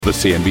The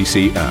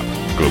CNBC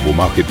app. Global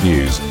market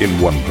news in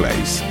one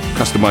place.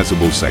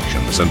 Customizable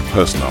sections and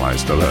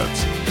personalized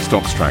alerts.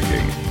 Stocks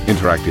tracking,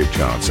 interactive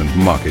charts and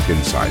market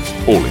insights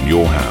all in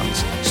your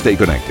hands. Stay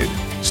connected.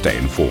 Stay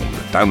informed.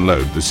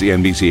 Download the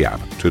CNBC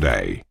app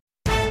today.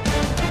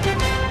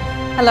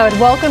 Hello and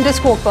welcome to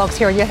Squawk Box.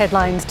 Here are your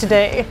headlines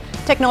today.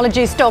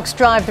 Technology stocks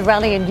drive the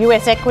rally in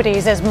US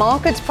equities as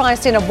markets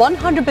priced in a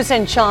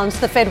 100% chance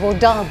the Fed will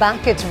dial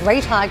back its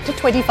rate hike to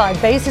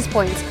 25 basis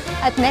points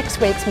at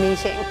next week's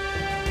meeting.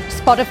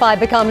 Spotify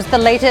becomes the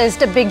latest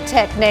big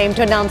tech name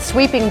to announce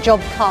sweeping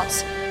job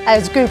cuts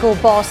as Google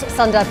boss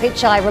Sundar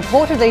Pichai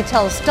reportedly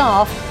tells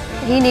staff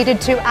he needed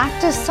to act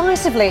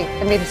decisively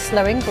amid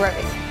slowing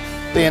growth.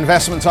 The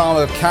investment arm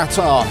of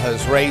Qatar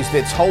has raised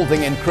its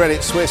holding in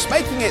Credit Suisse,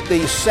 making it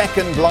the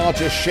second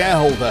largest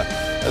shareholder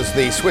as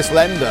the Swiss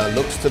lender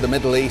looks to the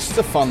Middle East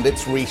to fund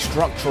its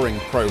restructuring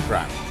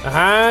program.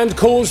 And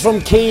calls from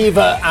Kyiv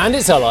and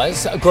its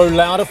allies grow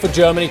louder for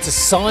Germany to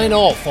sign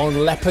off on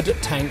Leopard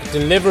tank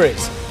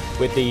deliveries,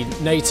 with the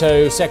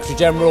NATO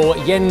Secretary-General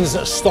Jens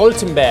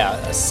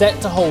Stoltenberg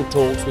set to hold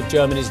talks with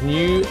Germany's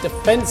new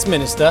defence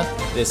minister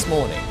this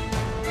morning.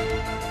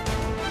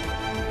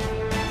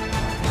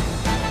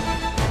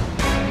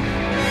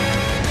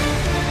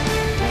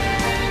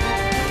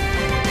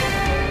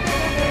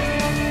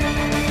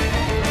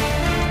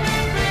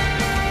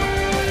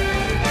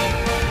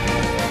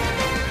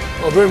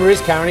 Well, rumour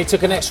is, Karen, he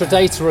took an extra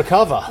day to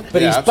recover,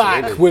 but he's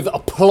absolutely back with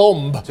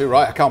aplomb. Too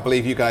right. I can't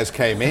believe you guys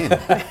came in.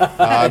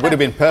 It would have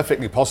been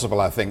perfectly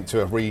possible, I think, to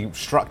have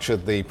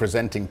restructured the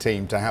presenting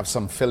team to have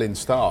some fill-in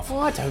staff. Well,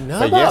 I don't know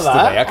for about yesterday.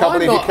 that. I can't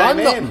believe you came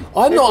in.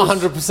 I'm not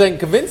 100%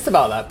 convinced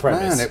about that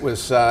premise.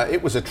 Man,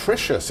 it was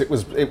atrocious. It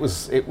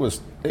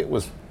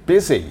was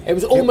busy. It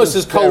was almost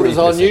as cold as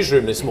our busy.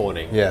 newsroom this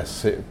morning.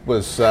 Yes, it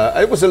was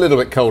a little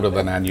bit colder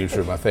than our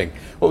newsroom, I think.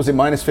 What was it,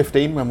 minus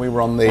 15 when we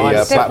were on the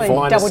Definitely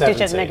platform?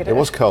 double-digit negative. It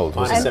was cold,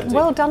 wasn't it? And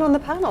well done on the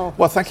panel.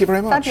 Well, thank you very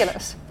much.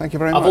 Fabulous. Thank you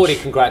very much. I've already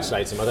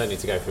congratulated him. I don't need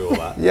to go through all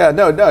that. Yeah,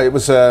 no, it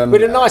was...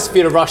 We'd have nice if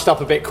you'd have rushed up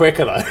a bit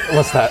quicker, though.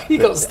 What's that? You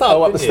got stuck,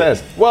 up the didn't you?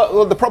 stairs.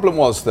 Well, the problem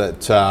was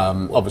that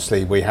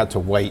obviously we had to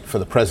wait for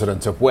the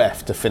president of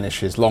WEF to finish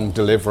his long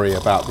delivery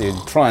about the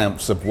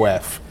triumphs of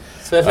WEF.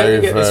 So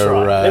let me get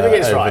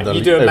this right.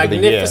 You do a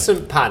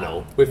magnificent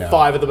panel with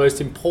 5 of the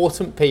most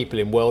important people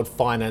in world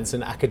finance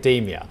and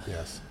academia.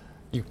 Yes.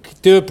 You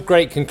do a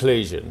great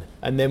conclusion,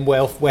 and then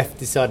WEF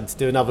decided to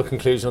do another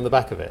conclusion on the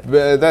back of it.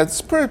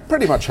 That's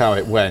pretty much how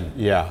it went,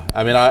 yeah.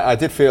 I mean, I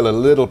did feel a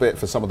little bit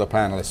for some of the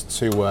panellists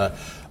who were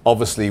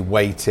obviously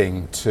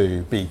waiting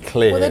to be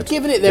cleared. Well, they've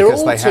given it their all to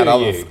you. Because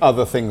they had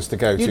other things to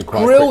go to quite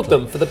quickly. You grilled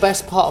them for the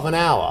best part of an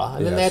hour,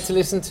 and then they had to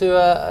listen to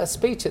a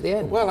speech at the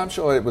end. Well, I'm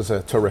sure it was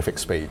a terrific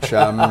speech. You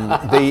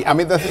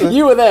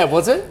were there,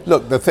 was it?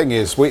 Look, the thing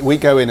is, we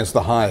go in as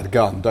the hired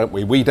gun, don't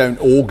we? We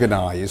don't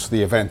organise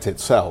the event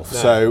itself. No.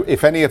 So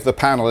if any of the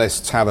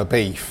panellists have a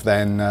beef,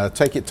 then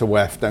take it to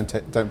WEF.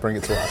 Don't bring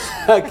it to us.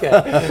 Okay.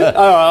 All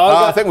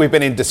right. I think we've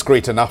been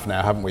indiscreet enough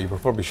now, haven't we? We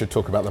probably should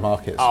talk about the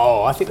markets.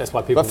 Oh, I think that's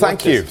why people. But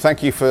thank you.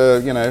 Thank you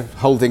for,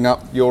 holding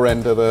up your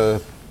end of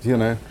the,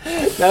 No,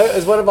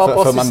 as one of our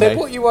bosses said,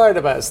 what are you worried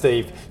about,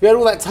 Steve? You had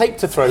all that tape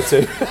to throw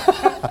to.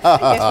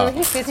 Yes, we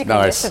were physical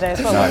yesterday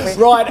as well, weren't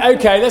we? Right,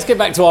 OK, let's get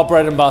back to our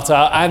bread and butter.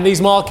 And these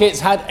markets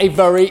had a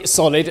very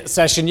solid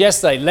session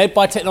yesterday, led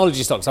by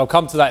technology stocks. I'll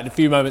come to that in a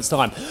few moments'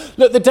 time.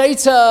 Look, the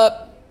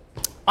data...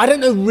 I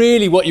don't know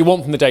really what you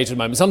want from the data at the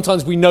moment.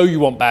 Sometimes we know you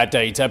want bad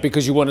data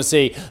because you want to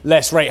see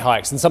less rate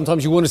hikes. And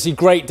sometimes you want to see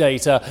great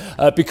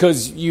data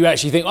because you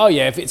actually think, oh,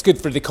 yeah, if it's good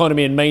for the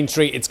economy and Main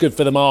Street, it's good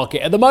for the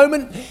market. At the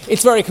moment,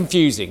 it's very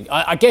confusing.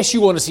 I guess you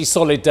want to see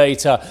solid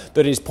data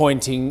that is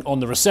pointing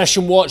on the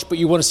recession watch, but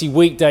you want to see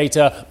weak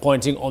data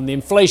pointing on the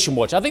inflation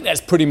watch. I think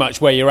that's pretty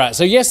much where you're at.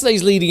 So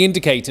yesterday's leading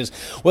indicators,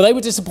 well, they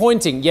were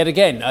disappointing yet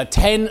again.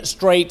 10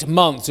 straight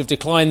months of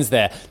declines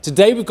there.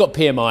 Today we've got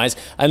PMIs,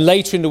 and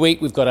later in the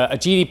week we've got a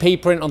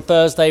GDP print on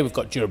Thursday, we've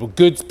got durable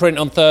goods print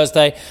on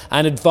Thursday,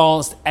 and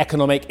advanced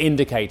economic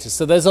indicators.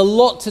 So there's a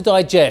lot to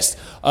digest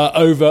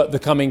over the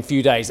coming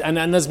few days. And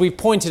as we've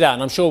pointed out,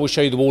 and I'm sure we'll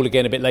show you them all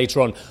again a bit later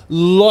on, a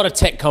lot of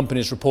tech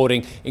companies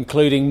reporting,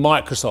 including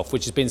Microsoft,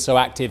 which has been so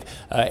active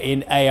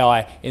in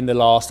AI in the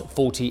last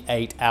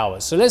 48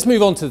 hours. So let's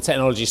move on to the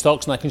technology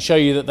stocks, and I can show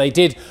you that they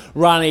did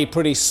rally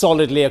pretty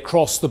solidly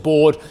across the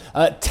board.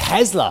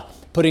 Tesla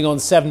putting on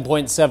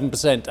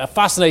 7.7%. A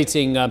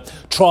fascinating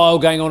trial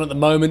going on at the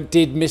moment.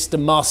 Did Mr.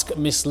 Musk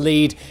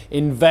mislead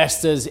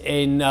investors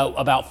in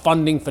about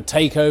funding for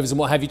takeovers and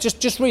what have you?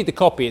 Just read the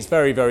copy. It's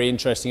very, very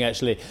interesting,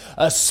 actually.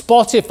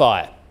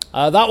 Spotify.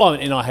 That one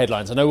in our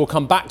headlines. I know we'll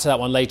come back to that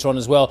one later on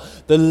as well.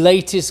 The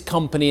latest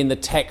company in the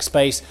tech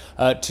space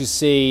to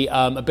see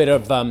a bit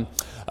of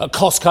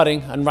cost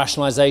cutting and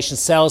rationalisation.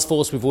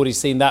 Salesforce, we've already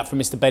seen that from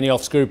Mr.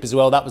 Benioff's group as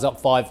well. That was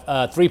up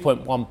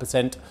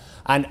 3.1%.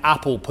 and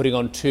Apple putting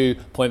on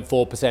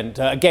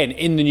 2.4%. Again,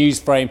 in the news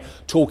frame,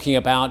 talking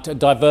about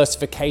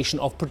diversification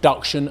of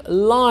production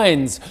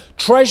lines.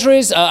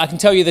 Treasuries, I can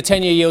tell you the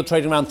 10-year yield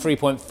trading around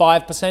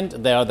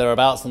 3.5%.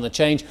 Thereabouts on the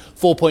change.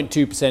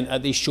 4.2%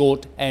 at the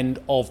short end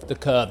of the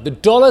curve. The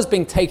dollar's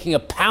been taking a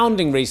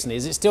pounding recently.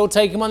 Is it still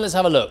taking one? Let's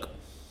have a look.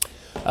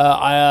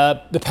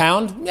 The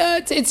pound, yeah,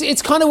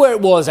 it's kind of where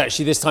it was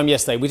actually this time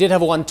yesterday. We did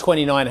have a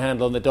 129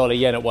 handle on the dollar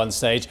yen at one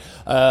stage.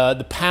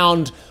 The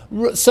pound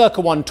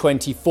circa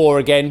 124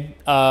 again,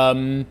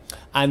 and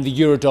the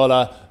euro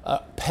dollar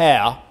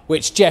pair,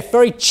 which Jeff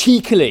very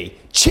cheekily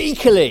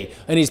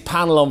in his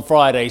panel on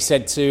Friday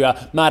said to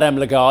Madame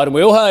Lagarde, and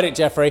we all heard it,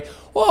 Jeffrey.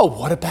 Well,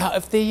 what about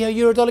if the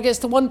euro dollar gets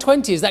to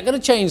 120? Is that going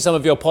to change some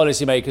of your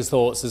policymakers'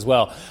 thoughts as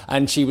well?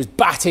 And she was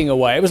batting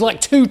away. It was like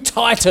two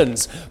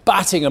titans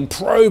batting and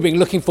probing,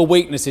 looking for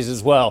weaknesses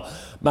as well.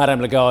 Madame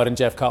Lagarde and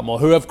Jeff Cutmore,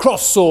 who have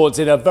crossed swords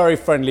in a very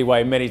friendly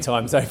way many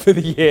times over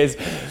the years.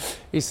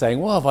 He's saying,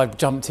 what have I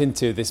jumped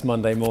into this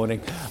Monday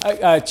morning?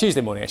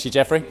 Tuesday morning, actually,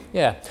 Jeffrey.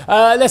 Yeah.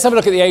 Let's have a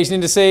look at the Asian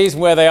indices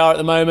and where they are at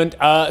the moment.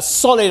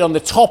 Solid on the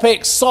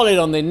Topix, solid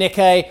on the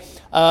Nikkei.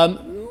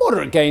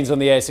 Moderate gains on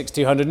the ASX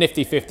 200,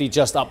 Nifty 50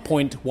 just up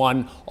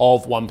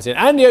 0.1%.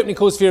 And the opening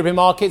calls for European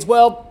markets,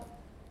 well,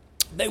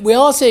 we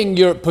are seeing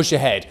Europe push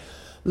ahead.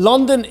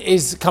 London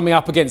is coming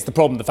up against the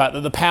problem, the fact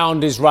that the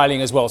pound is rallying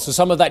as well. So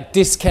some of that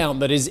discount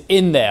that is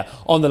in there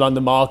on the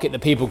London market that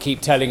people keep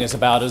telling us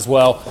about as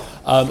well,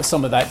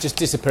 some of that just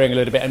disappearing a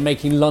little bit and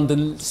making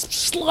London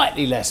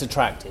slightly less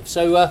attractive.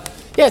 So,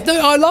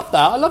 I love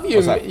that. I love you.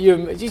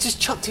 You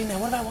just chucked in there.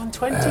 What about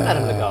 120,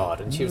 Madame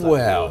Lagarde? And she was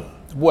like,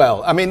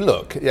 Well, I mean,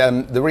 look,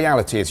 the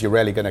reality is you're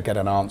rarely going to get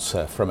an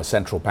answer from a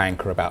central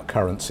banker about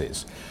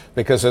currencies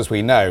because, as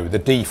we know, the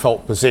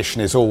default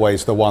position is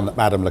always the one that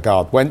Madame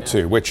Lagarde went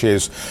to, which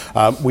is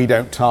we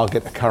don't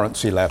target a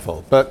currency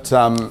level. But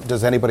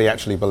does anybody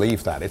actually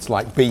believe that? It's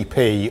like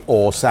BP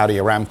or Saudi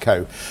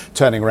Aramco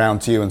turning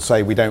around to you and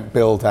say we don't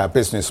build our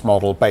business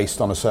model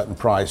based on a certain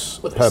price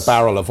per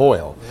barrel of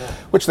oil,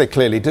 which they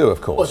clearly do, of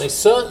course. Well, they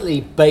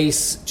certainly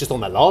base, just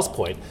on that last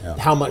point,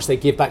 how much they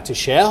give back to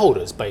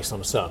shareholders based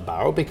on a certain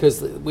barrel,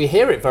 because we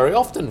hear it very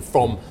often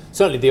from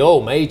certainly the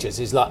oil majors,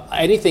 is like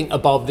anything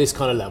above this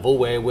kind of level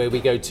where we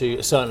go to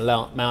a certain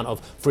amount of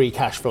free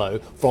cash flow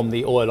from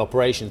the oil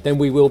operations, then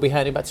we will be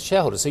handing back to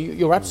shareholders. So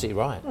you're absolutely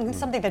right. It's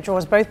something that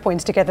draws both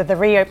points together. The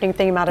reopening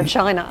theme out of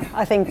China,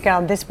 I think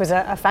this was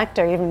a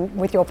factor, even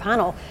with your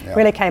panel,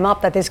 really came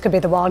up that this could be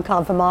the wild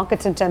card for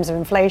markets in terms of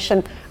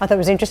inflation. I thought it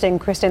was interesting.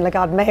 Christine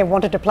Lagarde may have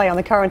wanted to play on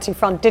the currency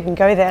front, didn't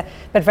go there,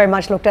 but very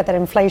much looked at that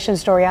inflation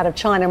story out of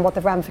China and what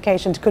the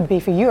ramifications could be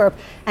for Europe.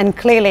 And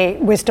clearly,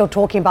 we're still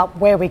talking about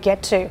where we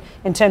get to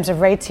in terms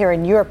of rates here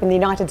in Europe. In the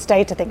United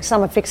States, I think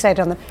some are fixated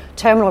on the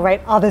terminal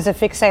rate, others are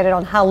fixated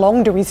on how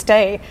long do we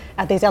stay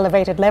at these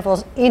elevated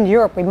levels. In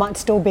Europe, we might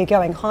still be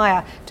going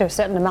higher to a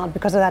certain amount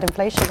because of that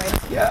inflation rate.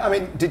 Yeah, I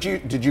mean, did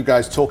you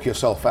guys talk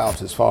yourself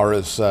out as far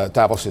as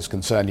Davos is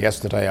concerned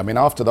yesterday? I mean,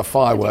 after the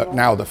firework,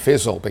 now the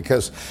fizzle,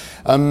 because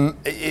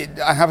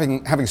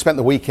having spent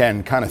the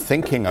weekend kind of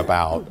thinking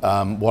about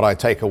what I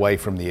take away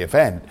from the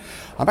event,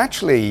 I'm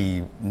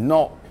actually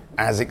not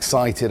as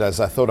excited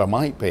as I thought I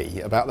might be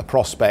about the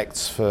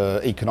prospects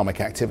for economic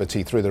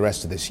activity through the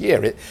rest of this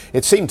year.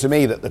 It seemed to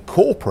me that the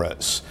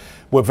corporates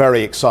were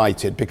very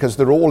excited because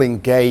they're all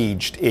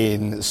engaged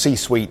in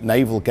C-suite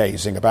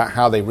navel-gazing about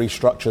how they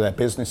restructure their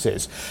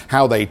businesses,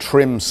 how they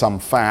trim some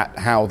fat,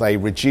 how they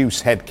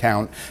reduce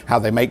headcount, how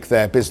they make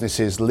their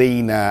businesses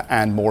leaner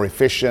and more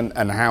efficient,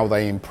 and how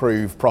they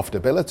improve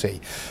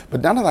profitability.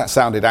 But none of that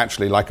sounded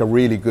actually like a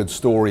really good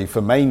story for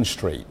Main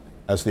Street,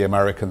 as the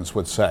Americans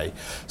would say.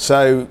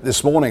 So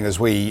this morning, as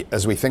we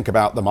think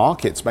about the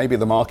markets, maybe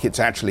the markets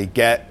actually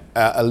get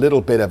a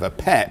little bit of a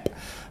pep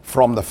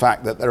from the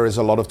fact that there is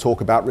a lot of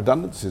talk about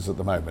redundancies at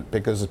the moment,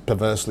 because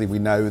perversely we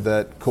know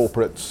that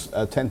corporates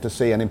tend to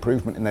see an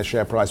improvement in their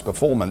share price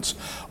performance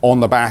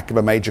on the back of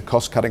a major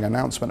cost-cutting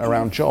announcement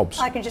around jobs.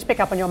 I can just pick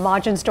up on your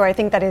margin story. I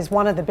think that is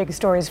one of the big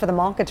stories for the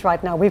markets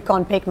right now. We've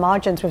gone peak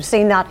margins. We've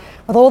seen that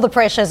with all the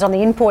pressures on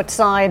the import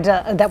side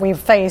that we've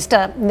faced.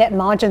 Net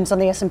margins on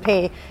the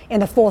S&P in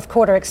the fourth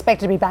quarter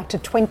expected to be back to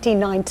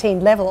 2019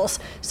 levels.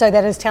 So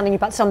that is telling you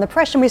about some of the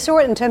pressure. And we saw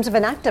it in terms of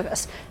an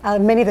activist.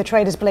 Many of the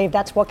traders believe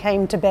that's what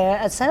came to bear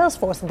at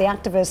Salesforce. The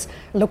activists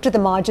looked at the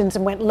margins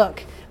and went,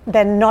 look,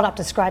 they're not up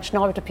to scratch,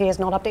 not up to peers,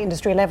 not up to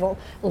industry level.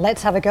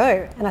 Let's have a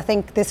go. And I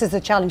think this is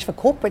the challenge for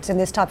corporates in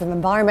this type of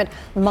environment.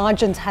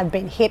 Margins have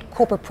been hit.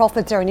 Corporate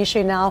profits are an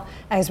issue now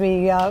as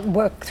we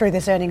work through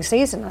this earnings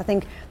season. I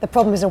think the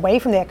problem is away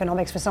from the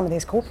economics for some of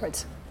these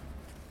corporates.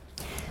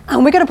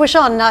 And we're going to push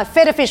on.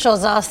 Fed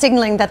officials are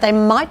signalling that they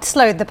might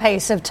slow the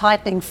pace of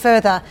tightening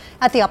further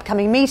at the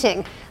upcoming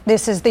meeting.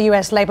 This as the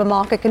US labour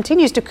market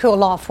continues to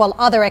cool off, while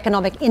other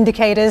economic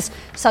indicators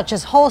such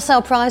as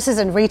wholesale prices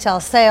and retail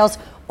sales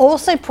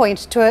also point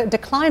to a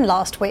decline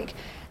last week.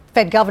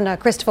 Fed Governor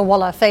Christopher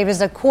Waller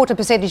favours a 0.25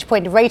 percentage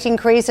point rate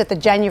increase at the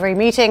January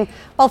meeting,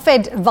 while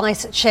Fed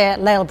Vice Chair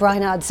Lael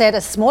Brainard said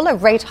a smaller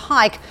rate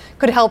hike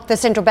could help the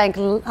central bank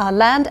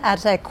land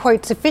at a,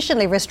 quote,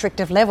 sufficiently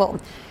restrictive level.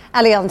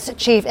 Allianz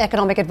Chief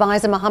Economic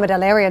Advisor Mohamed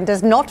El-Erian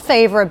does not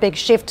favour a big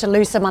shift to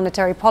looser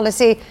monetary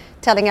policy,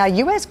 telling our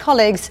US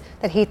colleagues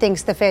that he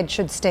thinks the Fed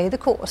should stay the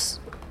course.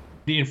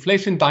 The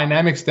inflation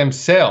dynamics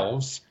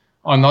themselves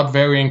are not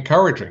very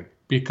encouraging,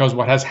 because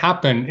what has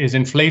happened is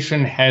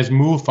inflation has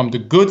moved from the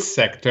goods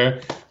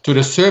sector to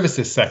the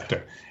services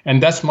sector,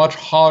 and that's much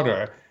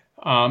harder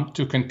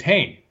to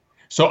contain.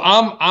 So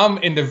I'm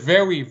in the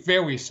very,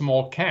 very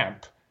small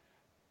camp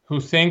who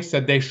thinks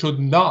that they should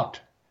not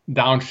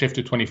downshift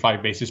to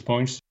 25 basis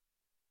points.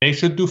 They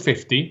should do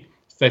 50.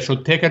 They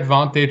should take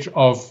advantage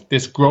of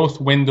this growth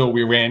window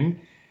we're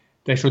in.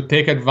 They should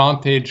take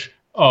advantage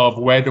of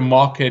where the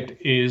market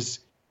is,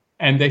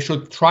 and they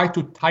should try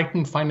to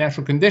tighten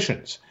financial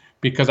conditions,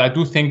 because I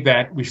do think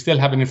that we still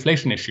have an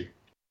inflation issue.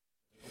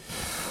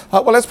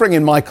 Well, let's bring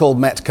in Michael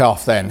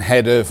Metcalf then,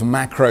 Head of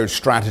Macro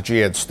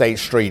Strategy at State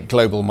Street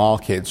Global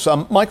Markets.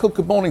 Michael,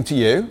 good morning to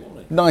you.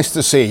 Nice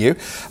to see you.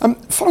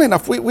 Funnily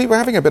enough, we were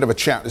having a bit of a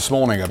chat this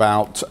morning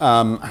about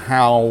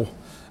how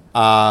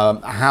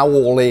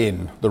all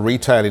in the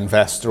retail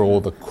investor or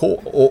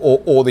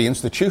the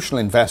institutional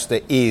investor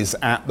is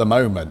at the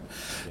moment,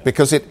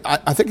 because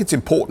I think it's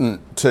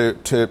important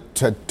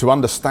to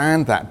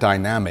understand that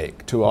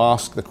dynamic, to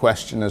ask the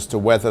question as to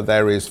whether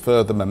there is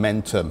further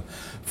momentum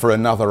for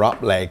another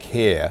up leg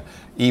here,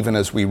 even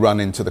as we run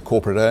into the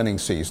corporate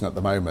earnings season at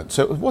the moment.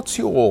 So what's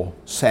your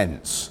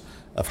sense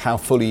of how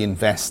fully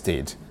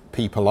invested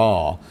people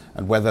are,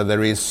 and whether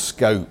there is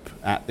scope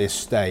at this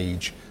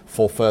stage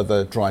for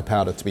further dry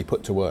powder to be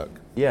put to work?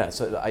 Yeah,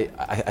 so I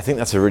think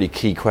that's a really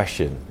key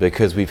question,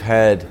 because we've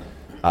had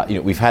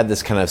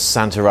this kind of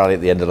Santa rally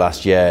at the end of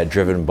last year,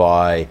 driven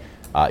by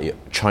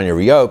China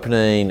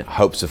reopening,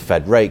 hopes of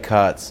Fed rate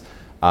cuts,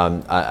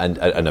 and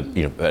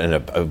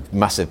a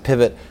massive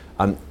pivot,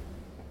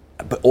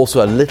 but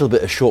also a little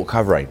bit of short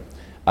covering.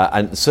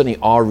 And certainly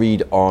our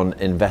read on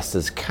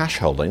investors' cash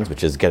holdings,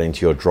 which is getting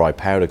to your dry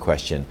powder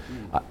question,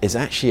 is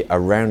actually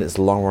around its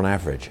long run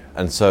average.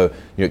 And so,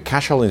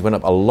 cash holdings went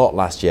up a lot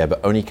last year, but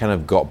only kind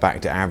of got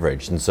back to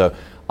average. And so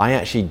I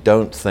actually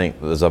don't think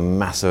that there's a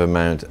massive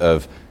amount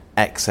of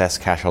excess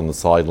cash on the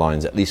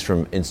sidelines, at least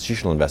from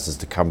institutional investors,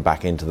 to come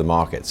back into the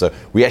market. So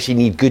we actually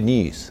need good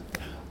news.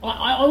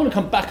 I want to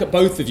come back at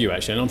both of you,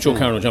 actually, and I'm sure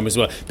Karen will jump as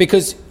well,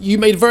 because you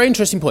made a very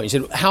interesting point.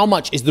 You said, how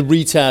much is the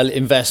retail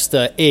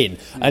investor in?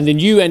 And then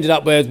you ended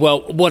up with,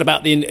 well, what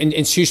about the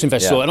institutional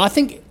investor? Yeah. And I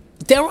think,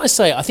 dare I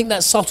say, I think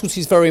that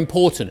subtlety is very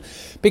important,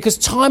 because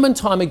time and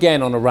time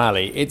again on a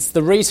rally, it's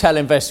the retail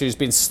investor who's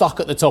been stuck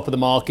at the top of the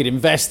market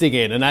investing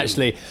in, and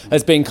actually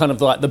has been kind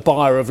of like the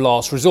buyer of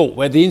last resort,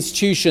 where the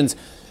institutions...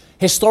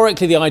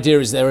 Historically, the idea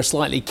is they're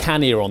slightly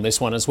cannier on this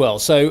one as well.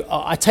 So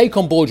I take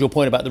on board your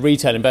point about the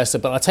retail investor,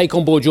 but I take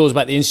on board yours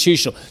about the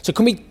institutional. So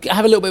can we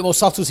have a little bit more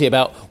subtlety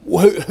about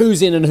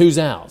who's in and who's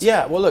out?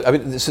 Yeah, well, look, I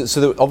mean,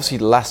 so obviously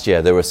last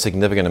year there were a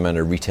significant amount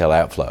of retail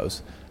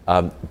outflows,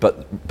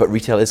 but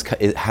retail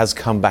has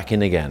come back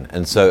in again.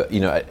 And so,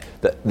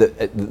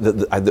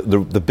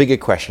 the bigger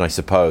question, I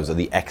suppose, are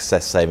the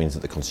excess savings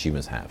that the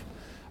consumers have.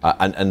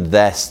 And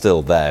they're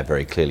still there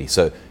very clearly.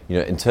 So,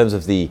 in terms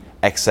of the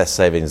excess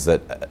savings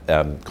that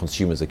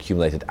consumers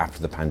accumulated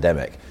after the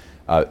pandemic,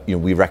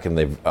 we reckon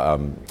they've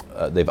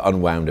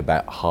unwound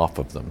about half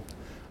of them.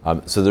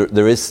 So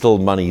there is still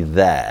money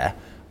there.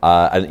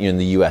 And in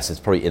the US, it's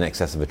probably in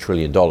excess of $1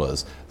 trillion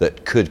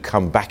that could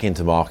come back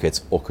into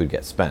markets or could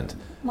get spent.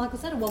 Michael,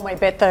 is that a one-way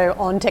bet, though,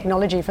 on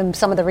technology from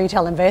some of the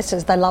retail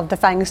investors? They love the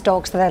FANG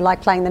stocks, they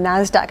like playing the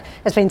NASDAQ.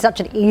 It's been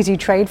such an easy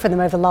trade for them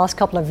over the last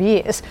couple of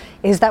years.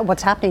 Is that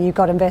what's happening? You've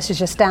got investors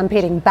just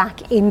stampeding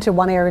back into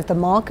one area of the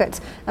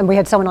markets. And we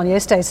had someone on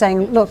yesterday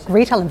saying, look,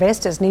 retail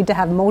investors need to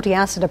have a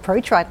multi-asset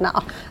approach right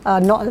now,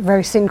 not a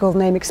very single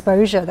name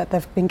exposure that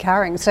they've been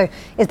carrying. So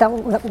is that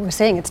what we're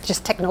seeing? It's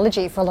just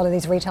technology for a lot of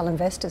these retail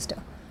investors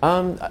still.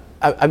 I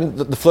mean,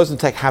 the flows in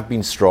tech have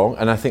been strong.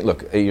 And I think,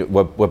 look,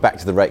 we're back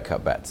to the rate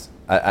cut bets.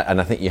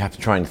 And I think you have to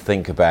try and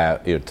think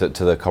about, to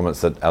the comments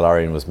that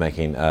El-Erian was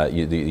making,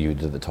 you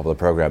did at the top of the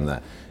program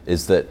there,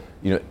 is that,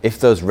 if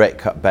those rate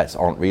cut bets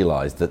aren't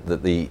realised,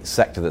 that the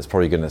sector that's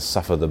probably going to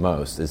suffer the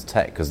most is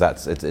tech, because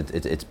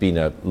it's been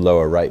a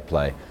lower rate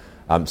play.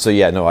 I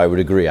would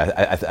agree.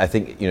 I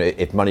think,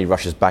 if money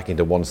rushes back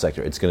into one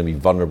sector, it's going to be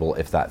vulnerable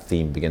if that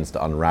theme begins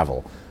to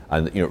unravel.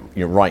 And,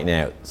 right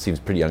now, it seems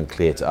pretty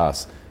unclear to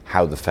us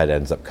how the Fed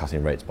ends up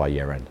cutting rates by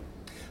year end.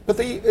 But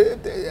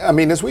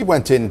as we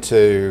went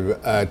into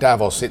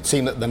Davos, it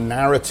seemed that the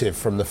narrative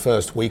from the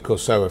first week or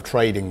so of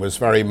trading was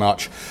very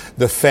much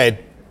the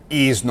Fed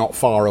is not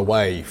far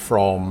away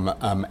from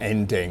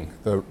ending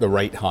the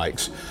rate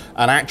hikes.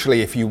 And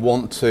actually, if you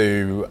want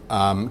to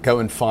go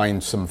and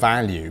find some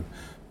value,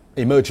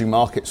 emerging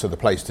markets are the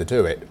place to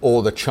do it,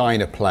 or the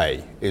China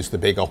play is the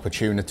big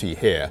opportunity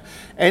here.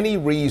 Any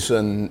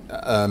reason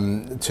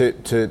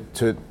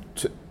to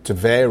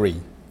vary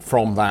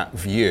from that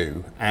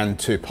view and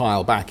to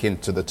pile back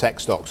into the tech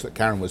stocks that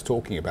Karen was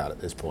talking about at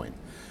this point?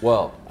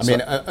 Well,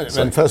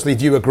 and firstly,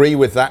 do you agree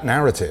with that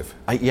narrative?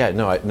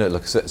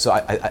 Look, so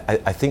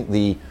I think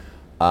the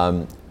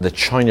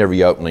China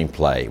reopening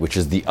play, which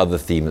is the other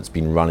theme that's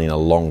been running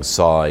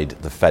alongside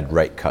the Fed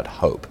rate cut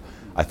hope,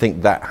 I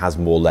think that has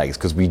more legs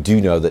because we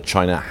do know that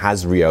China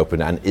has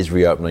reopened and is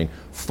reopening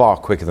far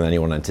quicker than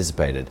anyone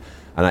anticipated.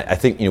 And I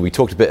think we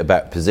talked a bit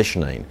about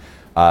positioning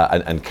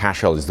and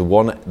cash holdings. The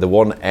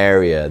one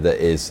area that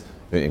is,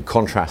 in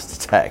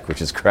contrast to tech,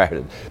 which is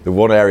crowded, the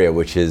one area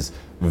which is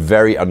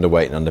very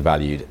underweight and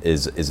undervalued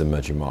is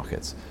emerging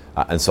markets.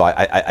 And so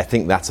I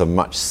think that's a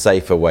much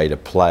safer way to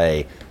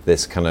play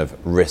this kind of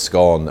risk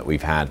on that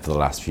we've had for the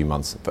last few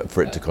months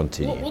for it to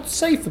continue. What's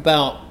safe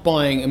about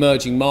buying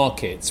emerging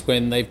markets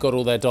when they've got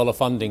all their dollar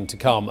funding to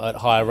come at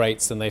higher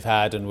rates than they've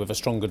had and with a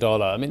stronger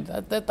dollar? I mean,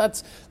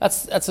 that's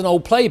an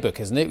old playbook,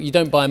 isn't it? You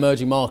don't buy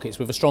emerging markets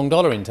with a strong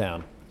dollar in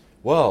town.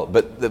 Well,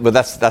 but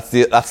that's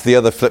the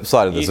other flip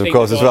side of this, of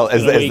course, as well,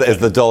 is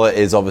the dollar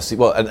is obviously,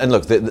 well, and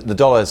look, the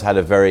dollar has had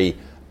a very,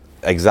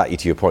 exactly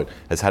to your point,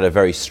 has had a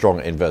very strong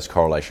inverse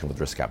correlation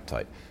with risk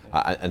appetite.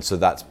 And so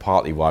that's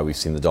partly why we've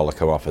seen the dollar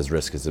come off as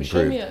risk has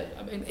improved.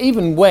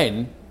 Even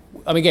when,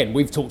 again,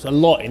 we've talked a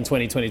lot in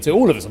 2022,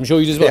 all of us, I'm sure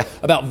you did as well,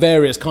 about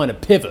various kind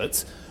of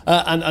pivots.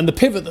 And the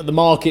pivot that the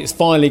market's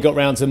finally got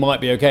round to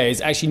might be okay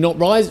is actually not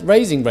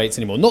raising rates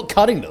anymore, not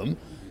cutting them.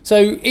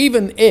 So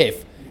even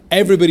if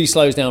everybody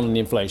slows down on the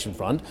inflation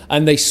front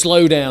and they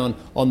slow down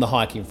on the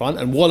hiking front,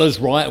 and Waller's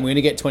right, and we're going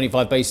to get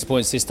 25 basis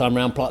points this time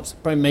around, plus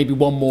maybe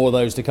one more of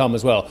those to come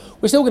as well.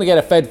 We're still going to get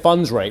a Fed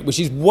funds rate, which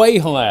is way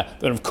higher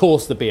than, of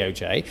course, the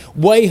BOJ,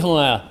 way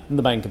higher than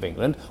the Bank of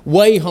England,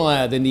 way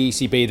higher than the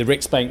ECB, the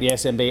Riksbank, the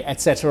SNB,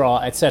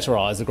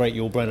 etc., as the great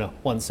Yul Brynner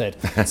once said.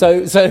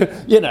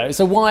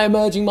 So why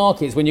emerging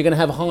markets when you're going to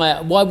have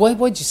higher?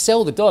 Why'd you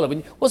sell the dollar?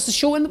 What's the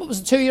short end? What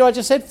was the 2 year I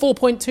just said?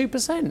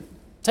 4.2%.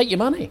 Take your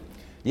money.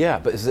 Yeah,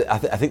 but I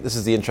think this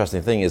is the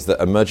interesting thing, is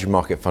that emerging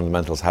market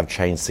fundamentals have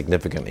changed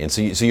significantly. And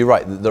so you're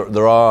right,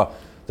 there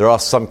are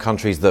some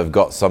countries that have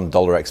got some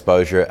dollar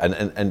exposure,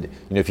 and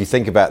if you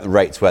think about the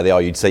rates where they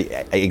are, you'd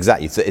say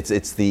exactly,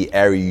 it's the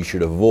area you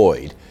should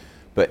avoid.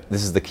 But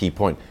this is the key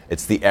point.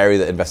 It's the area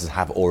that investors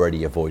have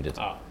already avoided.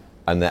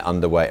 And they're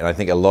underweight. And I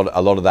think a lot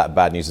of that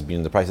bad news has been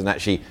in the price. And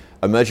actually,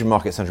 emerging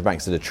market central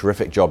banks did a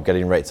terrific job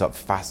getting rates up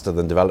faster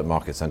than developed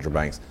market central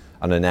banks,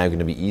 and are now going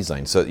to be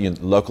easing. So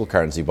local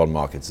currency bond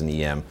markets and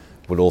EM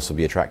would also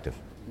be attractive.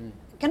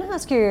 Can I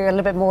ask you a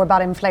little bit more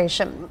about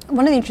inflation?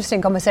 One of the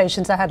interesting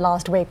conversations I had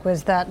last week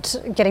was that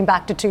getting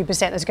back to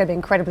 2% is going to be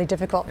incredibly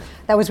difficult.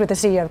 That was with the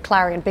CEO of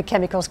Clariant, big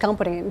chemicals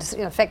company. And,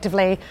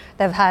 effectively,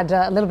 they've had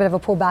a little bit of a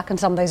pullback on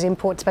some of those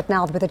imports, but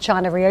now with the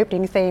China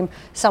reopening theme,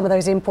 some of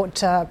those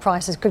import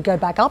prices could go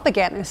back up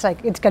again. It's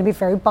going to be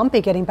very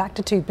bumpy getting back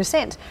to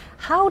 2%.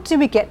 How do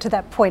we get to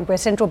that point where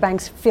central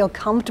banks feel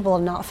comfortable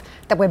enough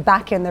that we're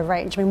back in the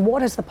range?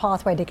 What is the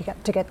pathway to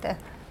get there?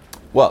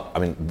 Well,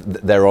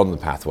 they're on the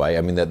pathway.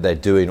 They're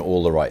doing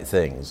all the right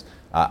things.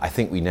 I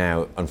think we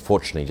now,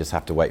 unfortunately, just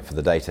have to wait for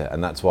the data.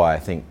 And that's why I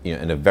think,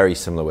 in a very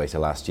similar way to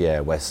last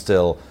year, we're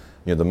still,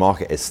 the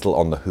market is still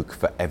on the hook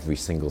for every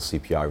single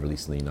CPI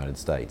release in the United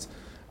States.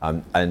 I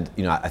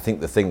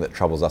think the thing that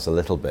troubles us a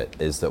little bit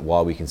is that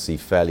while we can see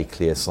fairly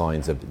clear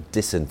signs of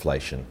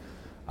disinflation,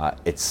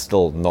 it's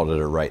still not at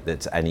a rate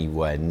that's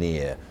anywhere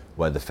near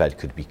where the Fed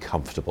could be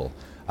comfortable.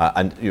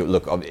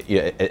 Look,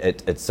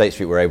 at State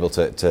Street, we're able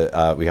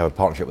to we have a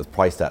partnership with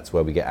PriceStats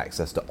where we get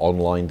access to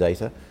online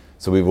data.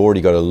 So we've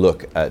already got to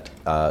look at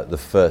the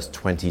first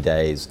 20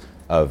 days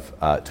of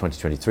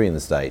 2023 in the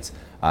States.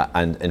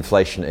 And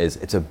inflation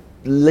it's a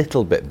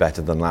little bit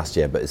better than last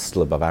year, but it's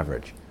still above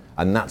average.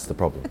 And that's the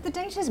problem. But the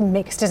data's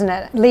mixed, isn't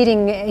it?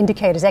 Leading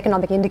indicators,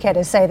 economic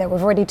indicators say that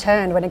we've already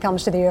turned when it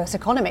comes to the US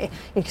economy.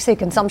 You can see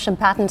consumption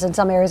patterns in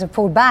some areas have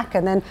pulled back,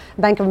 and then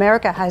Bank of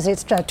America has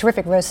its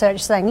terrific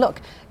research saying,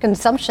 look,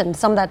 consumption,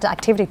 some of that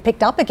activity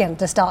picked up again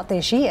to start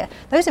this year.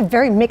 Those are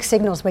very mixed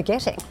signals we're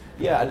getting.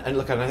 Yeah, and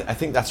look, I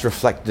think that's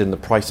reflected in the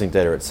pricing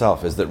data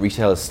itself, is that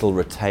retailers still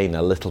retain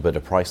a little bit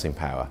of pricing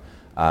power.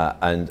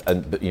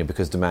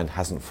 Because demand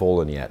hasn't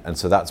fallen yet, and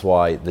so that's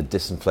why the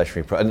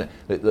disinflationary and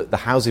the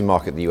housing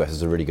market in the US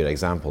is a really good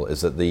example.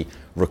 Is that the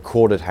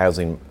recorded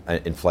housing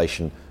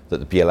inflation that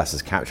the BLS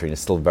is capturing is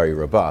still very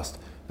robust,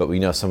 but we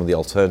know some of the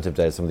alternative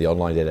data, some of the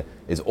online data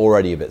is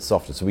already a bit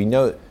softer. So we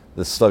know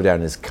the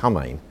slowdown is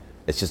coming.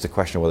 It's just a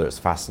question of whether it's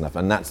fast enough,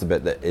 and that's the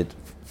bit that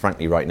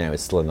frankly, right now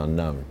is still an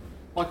unknown.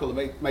 Michael,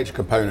 the major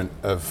component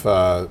of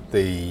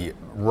the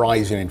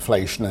rise in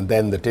inflation and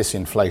then the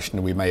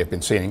disinflation we may have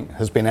been seeing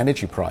has been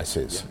energy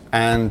prices.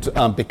 And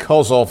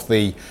because of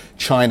the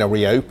China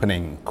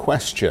reopening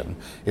question,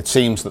 it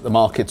seems that the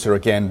markets are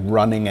again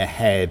running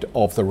ahead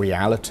of the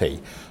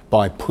reality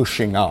by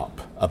pushing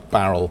up a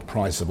barrel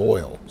price of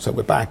oil. So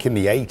we're back in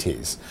the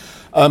 80s.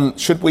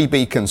 Should we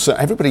be concerned?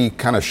 Everybody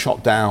kind of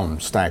shot down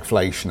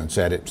stagflation and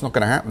said it's not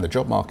going to happen. The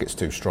job market's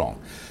too strong.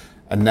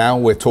 And now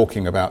we're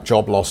talking about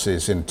job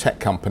losses in tech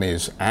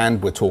companies and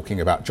we're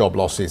talking about job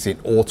losses in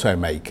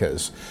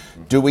automakers.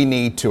 Do we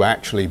need to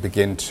actually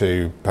begin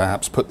to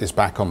perhaps put this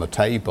back on the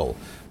table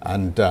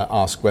and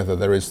ask whether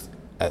there is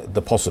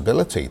the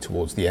possibility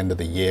towards the end of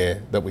the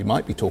year that we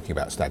might be talking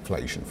about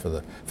stagflation for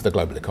the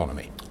global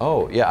economy?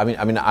 Oh, yeah.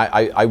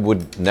 I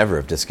would never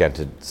have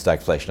discounted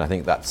stagflation. I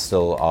think that's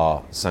still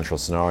our central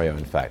scenario,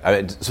 in fact.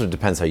 It sort of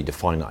depends how you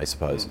define it, I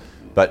suppose.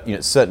 But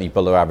certainly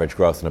below average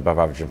growth and above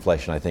average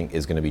inflation, I think,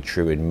 is going to be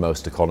true in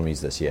most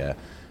economies this year.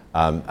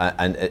 And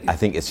I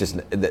think it's just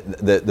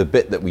the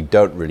bit that we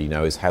don't really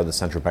know is how the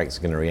central banks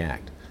are going to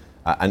react.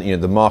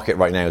 And the market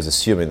right now is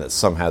assuming that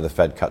somehow the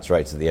Fed cuts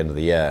rates at the end of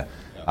the year.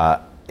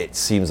 It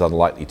seems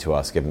unlikely to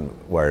us, given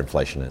where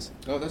inflation is.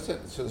 Oh, that's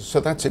it. So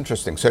that's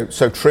interesting.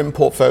 So trim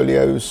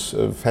portfolios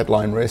of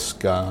headline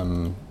risk,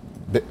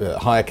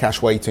 higher cash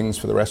weightings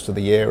for the rest of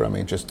the year. I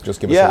mean, just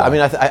give us. Yeah,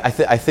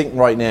 I think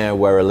right now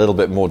we're a little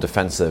bit more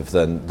defensive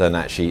than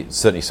actually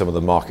certainly some of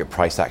the market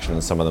price action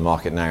and some of the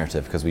market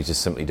narrative, because we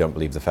just simply don't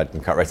believe the Fed can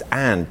cut rates.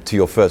 And to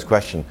your first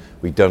question,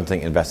 we don't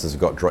think investors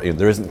have got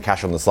there isn't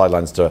cash on the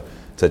sidelines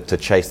to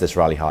chase this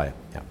rally higher.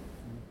 Yeah.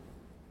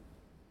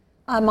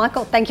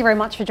 Michael, thank you very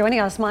much for joining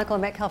us. Michael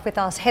Metcalf with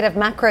us, Head of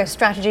Macro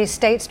Strategy,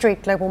 State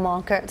Street Global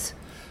Markets.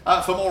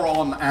 For more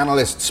on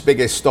analysts'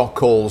 biggest stock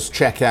calls,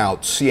 check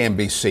out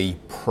CNBC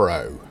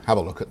Pro. Have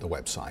a look at the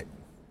website.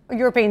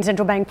 European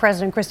Central Bank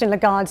President Christine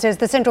Lagarde says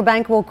the central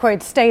bank will,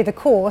 quote, stay the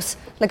course.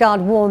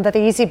 Lagarde warned that the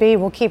ECB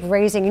will keep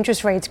raising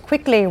interest rates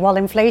quickly while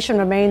inflation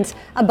remains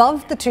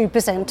above the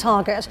 2%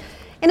 target.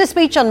 In a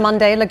speech on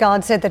Monday,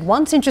 Lagarde said that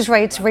once interest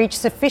rates reach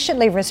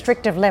sufficiently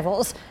restrictive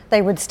levels,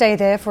 they would stay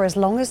there for as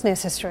long as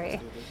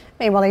necessary.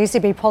 Meanwhile,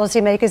 ECB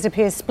policymakers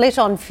appear split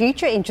on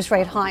future interest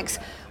rate hikes.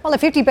 While a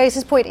 50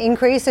 basis point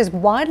increase is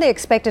widely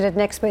expected at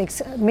next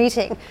week's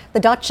meeting, the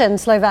Dutch and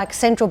Slovak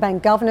central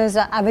bank governors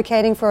are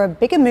advocating for a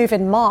bigger move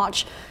in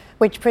March,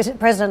 which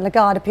President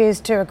Lagarde appears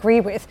to agree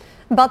with.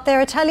 But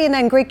their Italian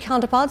and Greek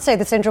counterparts say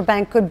the central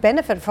bank could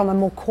benefit from a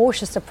more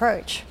cautious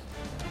approach.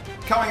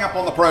 Coming up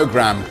on the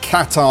programme,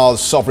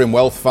 Qatar's sovereign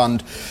wealth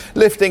fund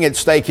lifting its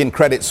stake in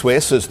Credit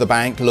Suisse as the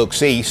bank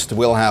looks east.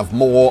 We'll have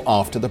more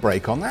after the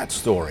break on that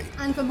story.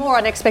 And for more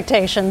on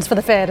expectations for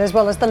the Fed, as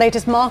well as the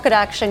latest market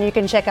action, you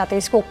can check out the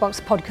Squawk Box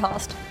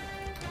podcast.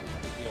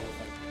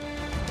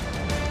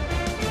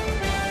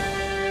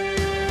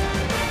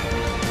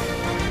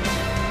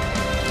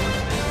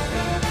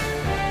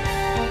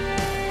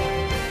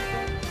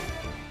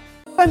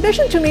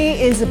 Ambition to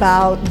me is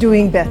about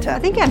doing better. I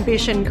think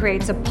ambition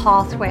creates a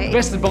pathway. The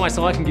best advice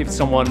I can give to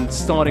someone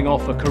starting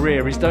off a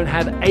career is don't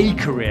have a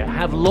career,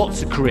 have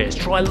lots of careers,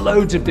 try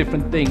loads of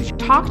different things.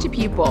 Talk to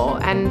people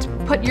and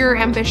put your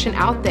ambition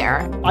out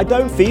there. I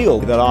don't feel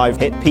that I've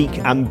hit peak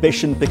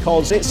ambition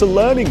because it's a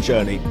learning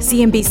journey.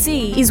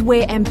 CNBC is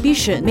where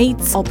ambition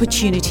meets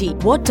opportunity.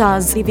 What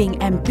does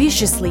living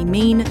ambitiously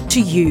mean to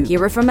you?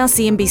 Hear it from our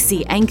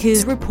CNBC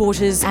anchors,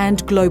 reporters,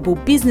 and global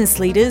business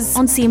leaders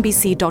on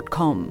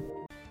CNBC.com.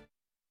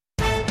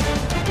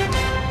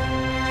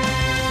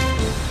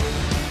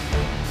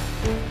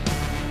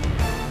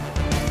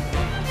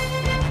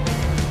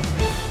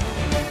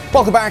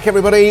 Welcome back,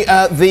 everybody.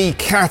 The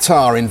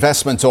Qatar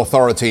Investment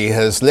Authority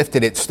has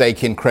lifted its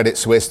stake in Credit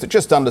Suisse to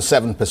just under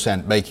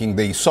 7%, making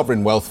the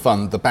sovereign wealth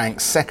fund the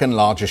bank's second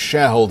largest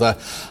shareholder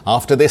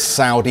after this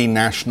Saudi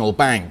national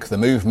bank. The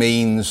move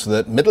means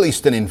that Middle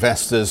Eastern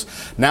investors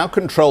now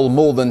control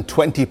more than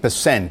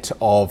 20%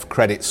 of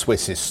Credit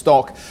Suisse's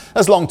stock,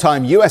 as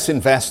long-time US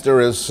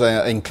investors,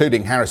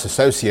 including Harris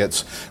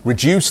Associates,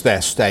 reduced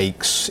their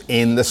stakes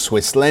in the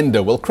Swiss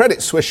lender. Well, Credit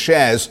Suisse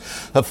shares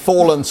have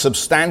fallen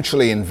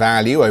substantially in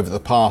value over the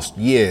past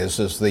years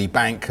as the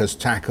bank has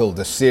tackled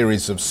a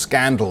series of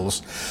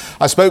scandals.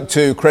 I spoke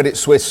to Credit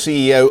Suisse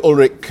CEO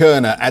Ulrich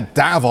Körner at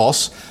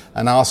Davos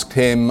and asked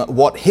him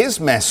what his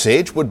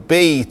message would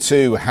be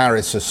to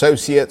Harris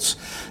Associates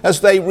as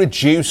they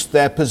reduced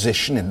their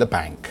position in the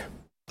bank.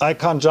 I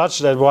can't judge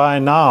that right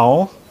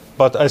now,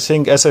 but I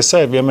think, as I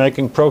said, we are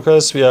making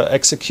progress, we are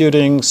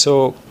executing,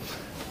 so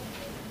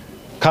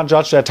can't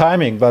judge their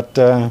timing, but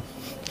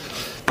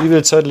we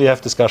will certainly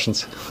have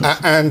discussions.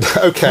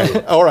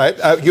 Okay, all right.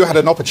 You had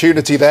an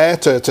opportunity there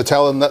to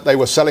tell them that they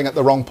were selling at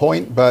the wrong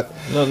point, but...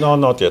 No,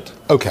 not yet.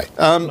 Okay.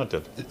 Not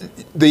yet.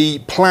 The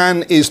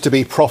plan is to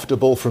be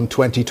profitable from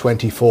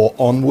 2024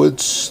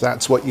 onwards.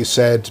 That's what you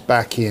said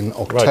back in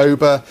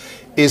October.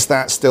 Right. Is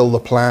that still the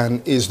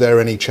plan? Is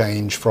there any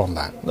change from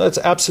that? That's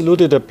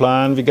absolutely the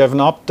plan. We gave an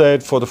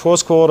update for the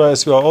fourth quarter,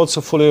 as we are also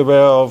fully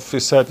aware of.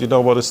 We said,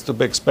 what is to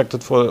be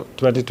expected for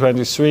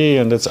 2023,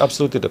 and that's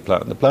absolutely the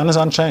plan. The plan is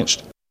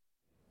unchanged.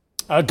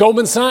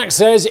 Goldman Sachs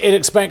says it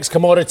expects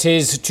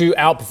commodities to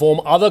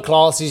outperform other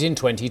classes in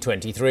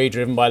 2023,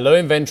 driven by low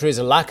inventories,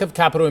 a lack of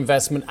capital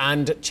investment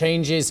and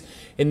changes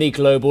in the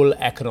global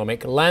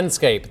economic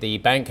landscape. The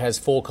bank has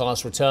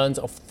forecast returns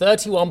of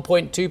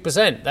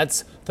 31.2%.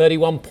 That's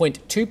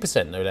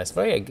 31.2%, no less.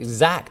 Very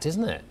exact,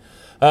 isn't it?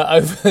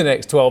 Over the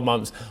next 12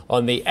 months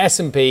on the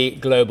S&P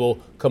Global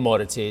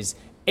Commodities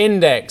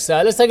index.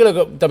 Let's take a look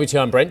at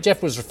WTI and Brent.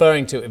 Jeff was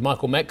referring to it with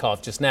Michael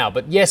Metcalf just now,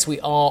 but yes, we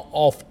are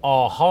off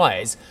our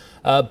highs.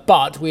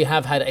 But we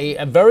have had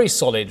a very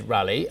solid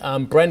rally.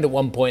 Brent at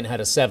one point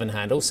had a 7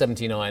 handle,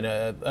 79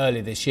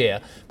 early this year,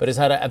 but has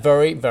had a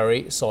very,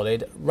 very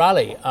solid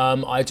rally.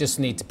 I just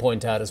need to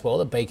point out as well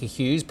that Baker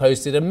Hughes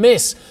posted a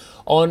miss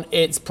on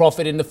its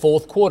profit in the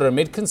fourth quarter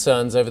amid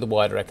concerns over the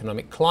wider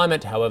economic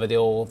climate. However, the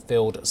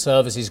Oilfield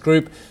Services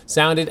Group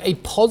sounded a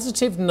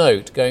positive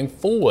note going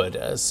forward,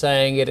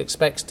 saying it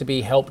expects to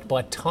be helped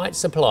by tight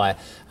supply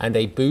and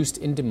a boost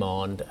in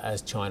demand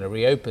as China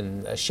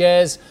reopens.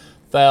 Shares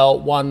fell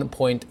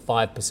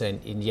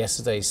 1.5% in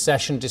yesterday's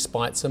session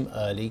despite some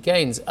early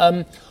gains.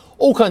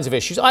 All kinds of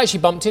issues. I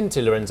actually bumped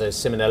into Lorenzo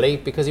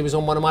Simonelli because he was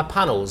on one of my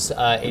panels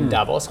in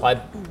Davos. I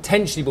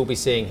potentially will be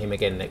seeing him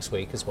again next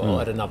week as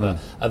well at another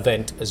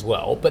event as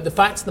well. But the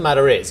fact of the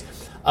matter is,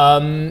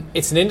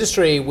 it's an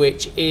industry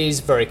which is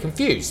very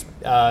confused.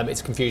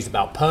 It's confused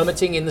about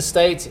permitting in the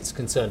States. It's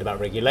concerned about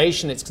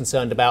regulation. It's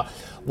concerned about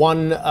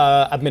one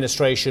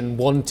administration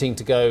wanting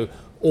to go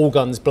all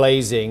guns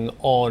blazing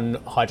on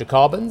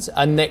hydrocarbons,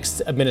 and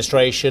next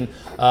administration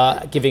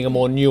giving a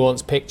more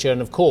nuanced picture.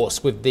 And of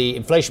course, with the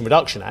Inflation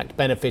Reduction Act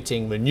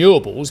benefiting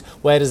renewables,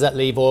 where does that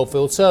leave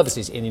oilfield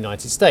services in the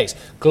United States?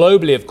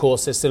 Globally, of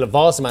course, there's still a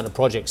vast amount of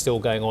projects still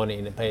going on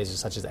in places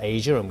such as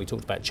Asia, and we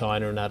talked about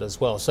China and that as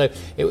well. So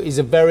it is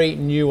a very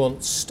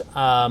nuanced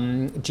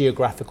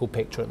geographical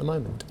picture at the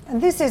moment.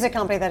 And this is a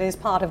company that is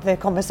part of the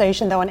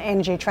conversation, though, on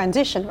energy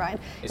transition, right?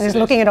 It is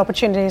looking at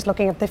opportunities,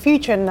 looking at the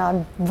future,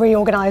 and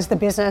reorganise the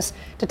business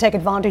to take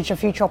advantage of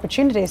future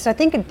opportunities. So I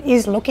think it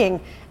is looking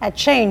at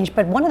change,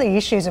 but one of the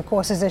issues, of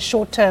course, is a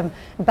short-term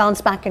bounce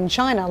back in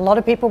China. A lot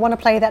of people want to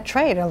play that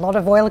trade. A lot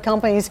of oil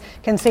companies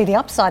can see the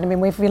upside. I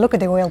mean, if we look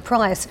at the oil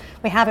price,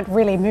 we haven't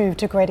really moved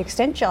to a great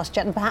extent just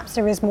yet, and perhaps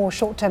there is more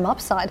short-term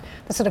upside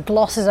that sort of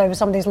glosses over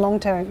some of these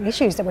long-term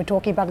issues that we're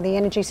talking about in the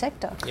energy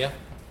sector. Yeah.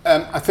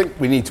 I think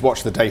we need to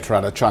watch the data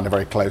out of China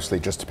very closely,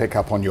 just to pick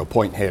up on your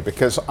point here,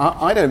 because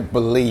I don't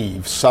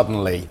believe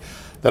suddenly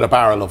that a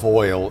barrel of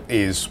oil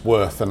is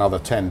worth another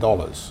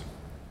 $10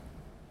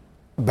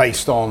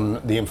 based on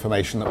the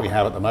information that we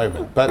have at the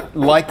moment. But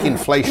like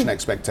inflation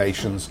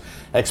expectations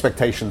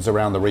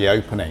around the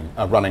reopening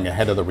are running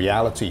ahead of the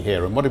reality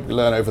here. And what did we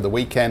learn over the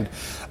weekend?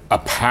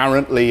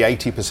 Apparently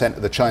 80%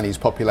 of the Chinese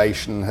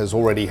population has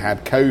already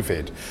had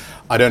COVID.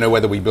 I don't know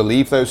whether we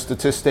believe those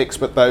statistics,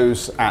 but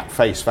those at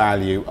face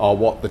value are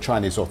what the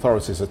Chinese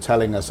authorities are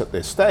telling us at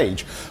this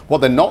stage. What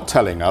they're not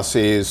telling us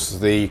is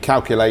the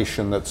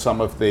calculation that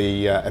some of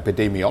the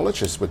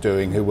epidemiologists were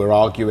doing, who were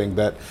arguing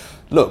that,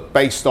 look,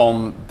 based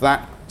on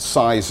that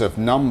size of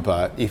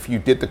number, if you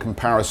did the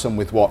comparison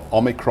with what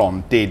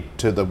Omicron did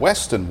to the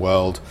Western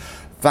world,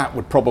 that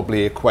would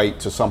probably equate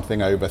to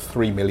something over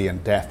 3 million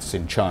deaths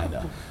in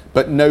China.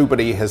 But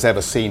nobody has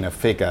ever seen a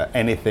figure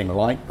anything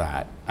like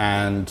that.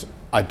 And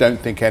I don't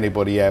think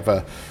anybody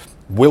ever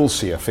will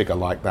see a figure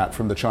like that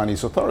from the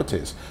Chinese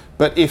authorities.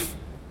 But if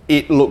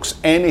it looks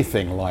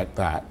anything like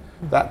that,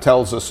 that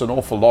tells us an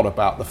awful lot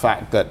about the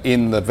fact that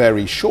in the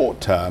very short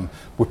term,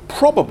 we're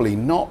probably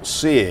not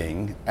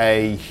seeing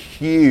a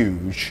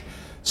huge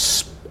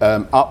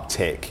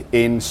uptick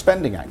in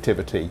spending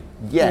activity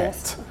yet.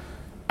 Yes.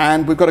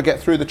 And we've got to get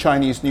through the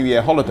Chinese New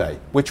Year holiday,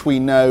 which we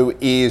know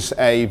is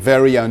a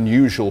very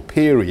unusual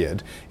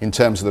period in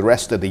terms of the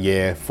rest of the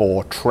year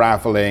for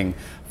traveling,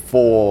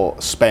 for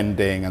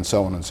spending, and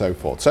so on and so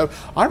forth. So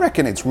I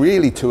reckon it's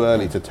really too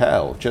early to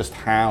tell just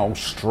how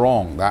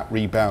strong that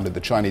rebound of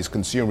the Chinese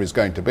consumer is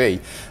going to be,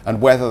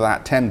 and whether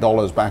that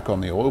 $10 back on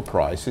the oil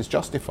price is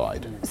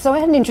justified. So I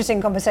had an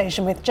interesting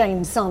conversation with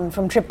Jane Sun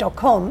from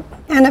Trip.com,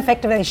 and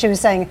effectively she was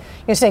saying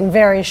you're seeing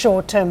very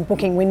short-term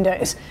booking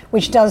windows,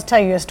 which does tell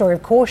you a story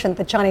of caution.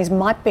 The Chinese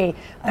might be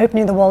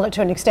opening the wallet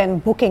to an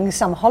extent, booking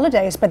some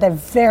holidays, but they're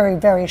very,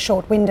 very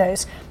short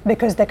windows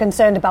because they're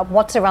concerned about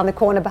what's around the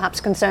corner,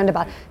 perhaps concerned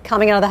about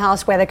coming out of the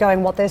house, where they're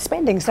going, what they're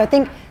spending. So I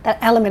think that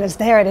element is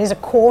there. It is a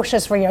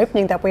cautious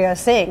reopening that we are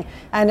seeing.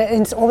 And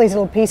it's all these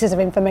little pieces of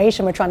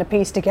information we're trying to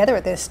piece together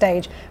at this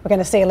stage. We're going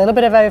to see a little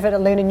bit of over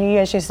at Lunar New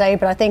Year, as you say,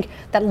 but I think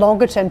that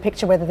longer term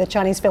picture, whether the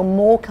Chinese feel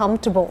more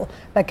comfortable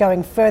about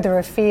going further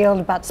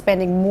afield, about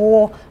spending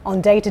more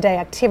on day-to-day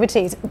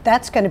activities,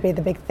 that's going to be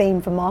the big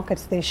theme for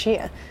markets this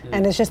year.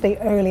 And it's just the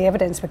early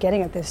evidence we're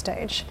getting at this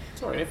stage.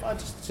 Sorry, if I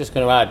just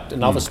going to add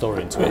another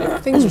story into it.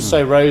 If things are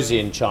so rosy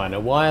in China,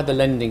 why are the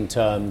lending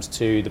terms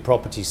to the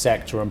property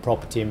sector and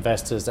property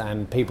investors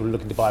and people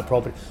looking to buy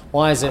property,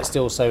 why is it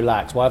still so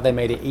lax? Why have they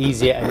made it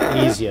easier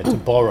and easier to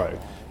borrow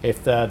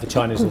if the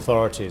Chinese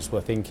authorities were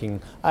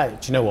thinking, oh,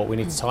 do you know what, we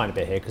need to tighten a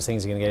bit here because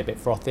things are going to get a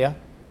bit frothier?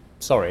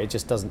 Sorry, it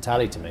just doesn't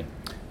tally to me.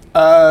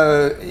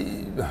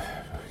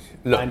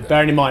 Look, and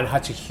bearing in mind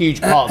such a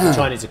huge part of the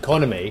Chinese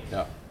economy,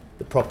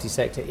 the property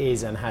sector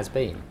is and has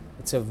been.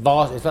 It's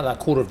about that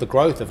quarter of the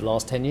growth of the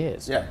last 10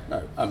 years. Yeah,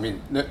 no, I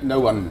mean, no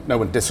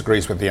one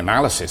disagrees with the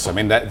analysis. I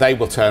mean, they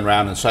will turn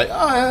around and say,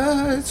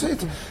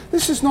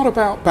 this is not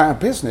about bad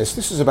business,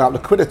 this is about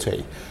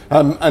liquidity.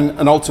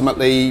 And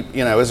ultimately,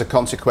 as a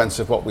consequence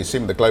of what we've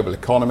seen with the global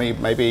economy,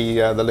 maybe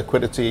the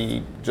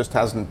liquidity just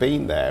hasn't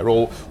been there,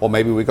 or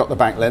maybe we got the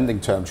bank lending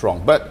terms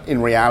wrong. But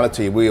in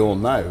reality, we all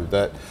know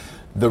that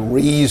the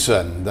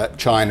reason that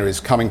China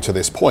is coming to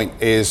this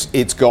point is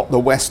it's got the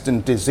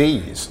Western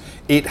disease.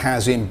 It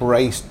has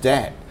embraced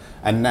debt.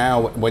 And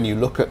now when you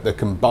look at the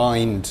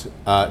combined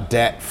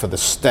debt for the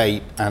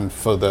state and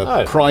for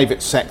the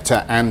private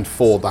sector and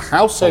for the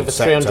household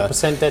sector, over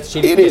 300% debt to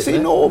GDP, it is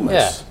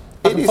enormous.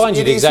 Yeah. I can find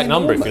you the exact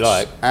number if you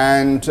like.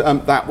 And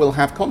that will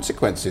have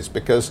consequences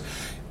because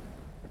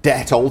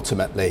debt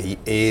ultimately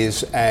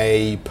is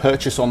a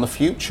purchase on the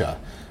future.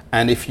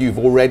 And if you've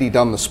already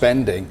done the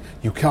spending,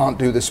 you can't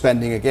do the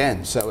spending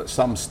again. So at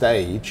some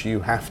stage,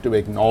 you have to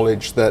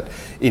acknowledge that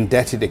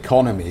indebted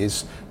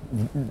economies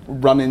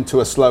run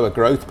into a slower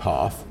growth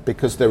path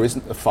because there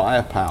isn't the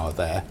firepower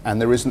there and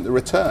there isn't the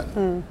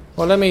return.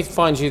 Well, let me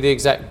find you the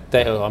exact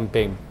data. I'm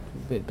being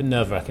a bit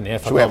nerve-wracking here.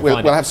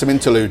 We'll have some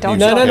interlude news.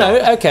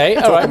 No. Okay,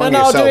 all right.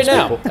 No, I'll do it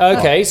now.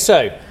 Okay,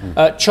 so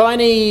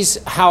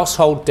Chinese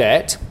household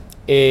debt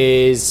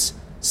is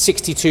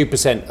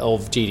 62%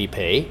 of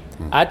GDP.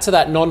 Add to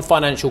that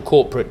non-financial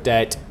corporate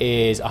debt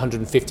is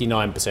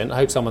 159%. I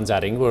hope someone's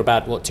adding. We're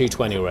about,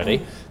 220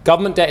 already.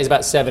 Government debt is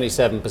about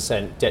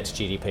 77% debt to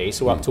GDP.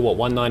 So we're up to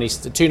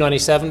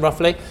 297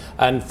 roughly.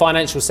 And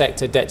financial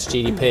sector debt to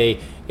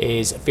GDP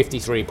is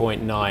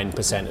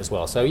 53.9% as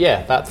well. So yeah,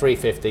 about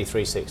 350,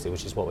 360,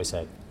 which is what we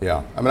say.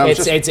 Yeah. I mean,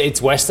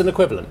 it's Western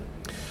equivalent.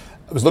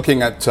 I was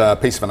looking at a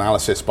piece of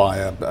analysis by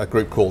a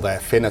group called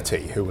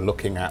Airfinity, who were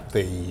looking at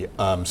the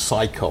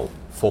cycle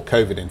for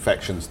COVID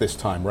infections this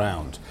time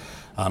round,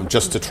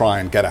 just to try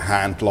and get a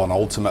handle on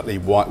ultimately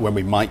when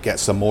we might get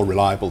some more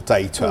reliable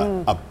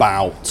data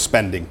about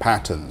spending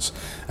patterns.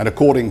 And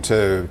according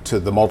to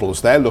the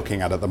models they're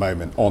looking at the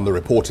moment on the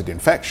reported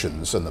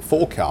infections and the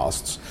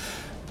forecasts,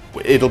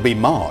 it'll be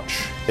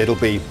March. It'll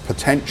be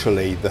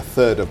potentially the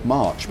 3rd of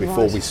March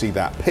before we see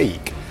that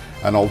peak,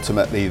 and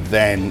ultimately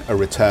then a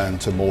return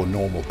to more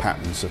normal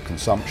patterns of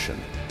consumption.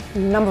 A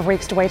number of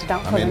weeks to wait it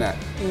out for them.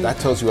 That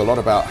tells you a lot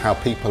about how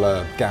people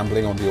are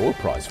gambling on the oil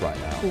price right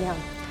now. Yeah.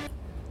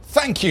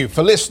 Thank you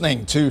for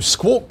listening to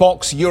Squawk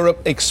Box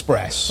Europe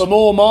Express. For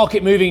more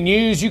market-moving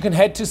news, you can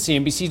head to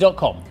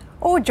cnbc.com.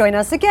 Or join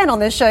us again on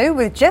the show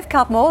with Jeff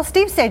Cutmore,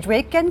 Steve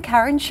Sedgwick and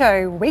Karen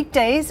Cho,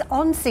 weekdays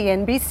on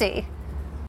CNBC.